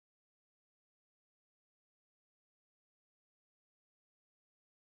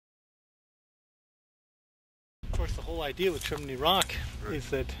the whole idea with Chimney Rock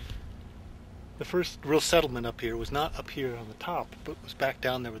is that the first real settlement up here was not up here on the top, but was back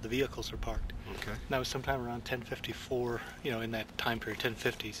down there where the vehicles are parked. Okay. And that was sometime around 1054, in that time period,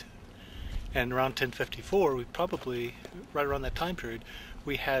 1050s. And around 1054, we probably, right around that time period,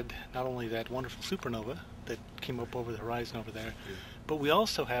 we had not only that wonderful supernova that came up over the horizon over there, but we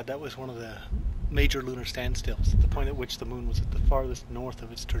also had, that was one of the major lunar standstills, the point at which the moon was at the farthest north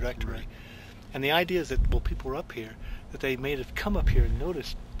of its trajectory. Right. And the idea is that, well, people were up here, that they may have come up here and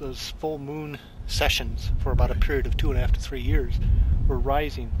noticed those full moon sessions for about a period of 2.5 to 3 years were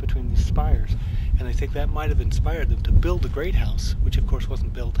rising between these spires. And they think that might have inspired them to build the Great House, which of course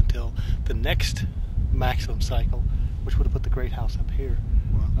wasn't built until the next maximum cycle, which would have put the Great House up here.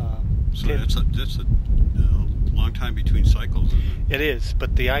 Wow. So that's a long time between cycles, isn't it? It is,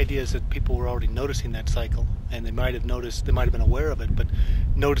 but the idea is that people were already noticing that cycle, and they might have been aware of it, but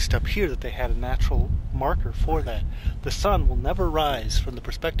noticed up here that they had a natural marker for that. The sun will never rise, from the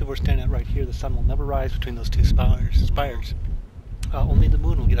perspective we're standing at right here, the sun will never rise between those two spires. Only the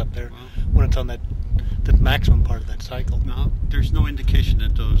moon will get up there when it's on the maximum part of that cycle. No, there's no indication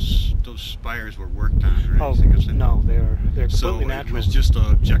that those spires were worked on or anything. No, they're completely natural. So it was just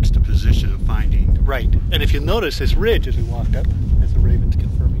a juxtaposition of finding. Right, and if you notice this ridge as we walked up, as the raven's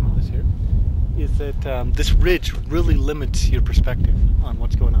confirming all this here, is that this ridge really limits your perspective on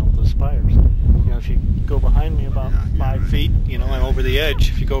what's going on with those spires. If you go behind me about 5 feet, I'm over the edge.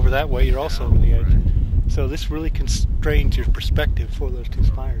 If you go over that way, you're also over the edge. Right. So this really constrains your perspective for those two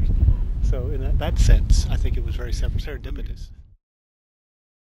spires. So in that sense, I think it was very serendipitous.